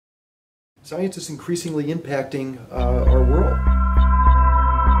Science is increasingly impacting our world.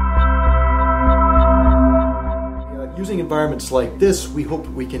 Using environments like this, we hope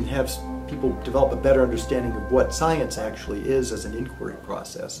we can have people develop a better understanding of what science actually is as an inquiry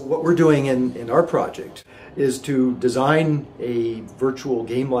process. What we're doing in our project is to design a virtual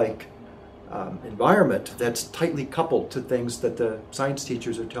game-like environment that's tightly coupled to things that the science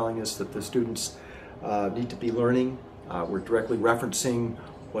teachers are telling us that the students need to be learning. We're directly referencing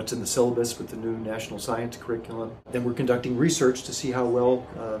what's in the syllabus with the new national science curriculum. Then we're conducting research to see how well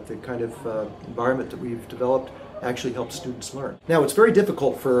the kind of environment that we've developed actually helps students learn. Now, it's very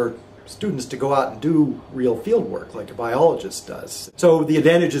difficult for students to go out and do real field work like a biologist does. So the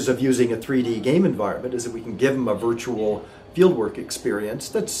advantages of using a 3D game environment is that we can give them a virtual fieldwork experience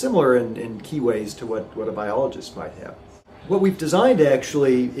that's similar in key ways to what a biologist might have. What we've designed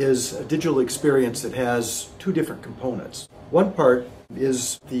actually is a digital experience that has two different components. One part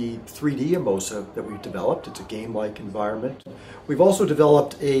is the 3D Omosa that we've developed. It's a game-like environment. We've also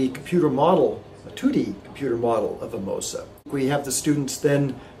developed a computer model, a 2D computer model of Omosa. We have the students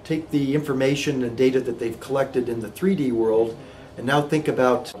then take the information and data that they've collected in the 3D world and now think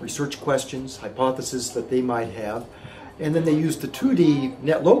about research questions, hypotheses that they might have, and then they use the 2D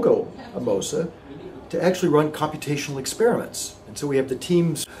NetLogo Omosa to actually run computational experiments. And so we have the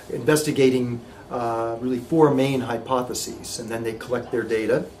teams investigating really four main hypotheses, and then they collect their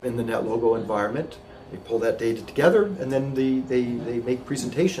data in the NetLogo environment. They pull that data together, and then they make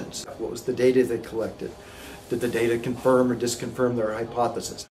presentations. What was the data they collected? Did the data confirm or disconfirm their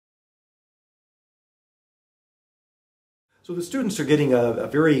hypothesis? So the students are getting a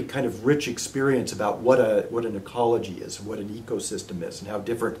very kind of rich experience about what an ecology is, what an ecosystem is, and how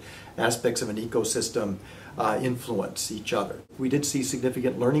different aspects of an ecosystem influence each other. We did see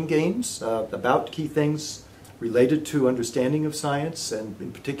significant learning gains about key things related to understanding of science, and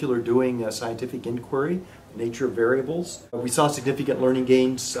in particular doing scientific inquiry, the nature of variables. We saw significant learning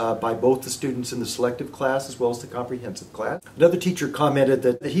gains by both the students in the selective class as well as the comprehensive class. Another teacher commented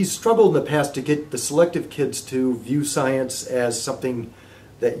that he's struggled in the past to get the selective kids to view science as something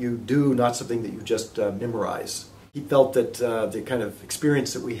that you do, not something that you just memorize. He felt that the kind of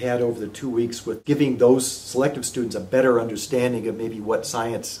experience that we had over the 2 weeks with giving those selective students a better understanding of maybe what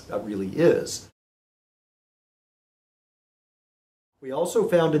science really is. We also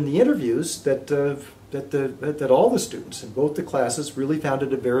found in the interviews that all the students in both the classes really found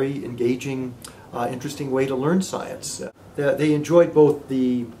it a very engaging, interesting way to learn science. They enjoyed both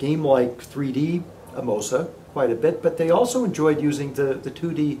the game-like 3D Omosa quite a bit, but they also enjoyed using the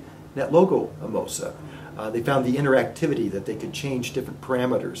 2D NetLogo Omosa. They found the interactivity, that they could change different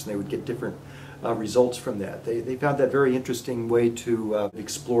parameters and they would get different results from that. They found that very interesting way to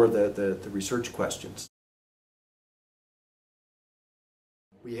explore the research questions.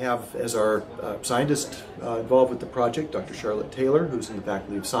 We have, as our scientist involved with the project, Dr. Charlotte Taylor, who's in the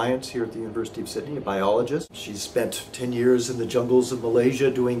Faculty of Science here at the University of Sydney, a biologist. She's spent 10 years in the jungles of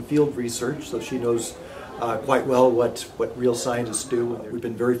Malaysia doing field research, so she knows quite well what real scientists do. And we've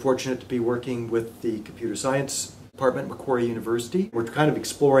been very fortunate to be working with the computer science department at Macquarie University. We're kind of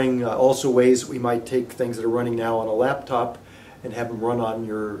exploring also ways that we might take things that are running now on a laptop and have them run on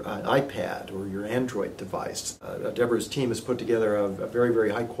your iPad or your Android device. Deborah's team has put together a very,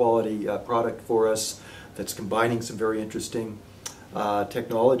 very high quality product for us that's combining some very interesting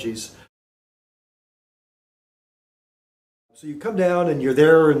technologies. So you come down and you're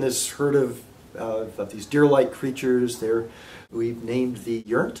there in this herd of these deer-like creatures. We've named the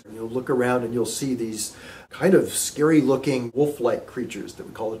Yurt. You'll look around and you'll see these kind of scary-looking wolf-like creatures that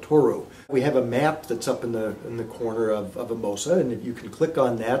we call the Toru. We have a map that's up in the corner of Omosa, and you can click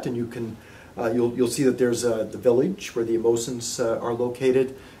on that, and you can you'll see that there's the village where the Omosans are located,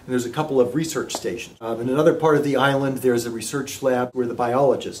 and there's a couple of research stations. In another part of the island, there's a research lab where the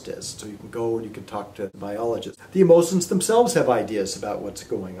biologist is, so you can go and you can talk to the biologist. The Omosans themselves have ideas about what's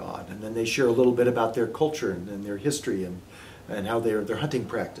going on, and then they share a little bit about their culture and their history and how their hunting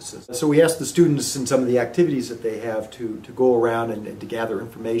practices. So we asked the students in some of the activities that they have to go around and to gather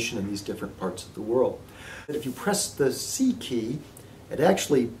information in these different parts of the world. If you press the C key, it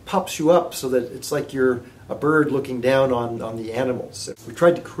actually pops you up so that it's like you're a bird looking down on the animals. We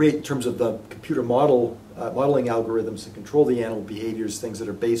tried to create, in terms of the computer modeling algorithms that control the animal behaviors, things that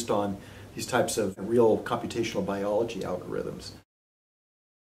are based on these types of real computational biology algorithms.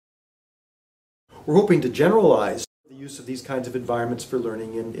 We're hoping to generalize the use of these kinds of environments for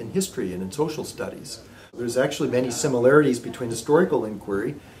learning in history and in social studies. There's actually many similarities between historical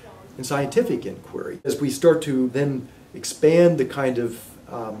inquiry and scientific inquiry. As we start to then expand the kind of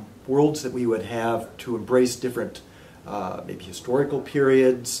worlds that we would have to embrace different maybe historical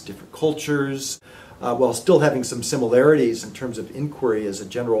periods, different cultures, while still having some similarities in terms of inquiry as a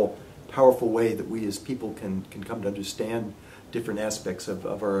general powerful way that we as people can come to understand different aspects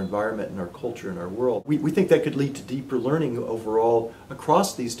of our environment and our culture and our world. We think that could lead to deeper learning overall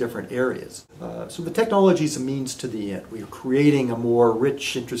across these different areas. So the technology is a means to the end. We are creating a more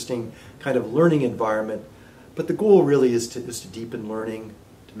rich, interesting kind of learning environment, but the goal really is to deepen learning,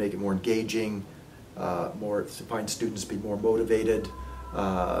 to make it more engaging, to find students be more motivated,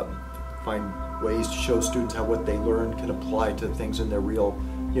 find ways to show students how what they learn can apply to things in their real,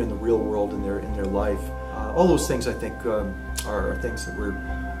 in the real world, in their life. All those things, I think, are things that we're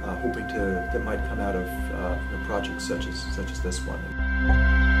hoping that might come out of projects such as this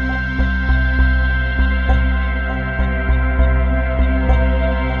one.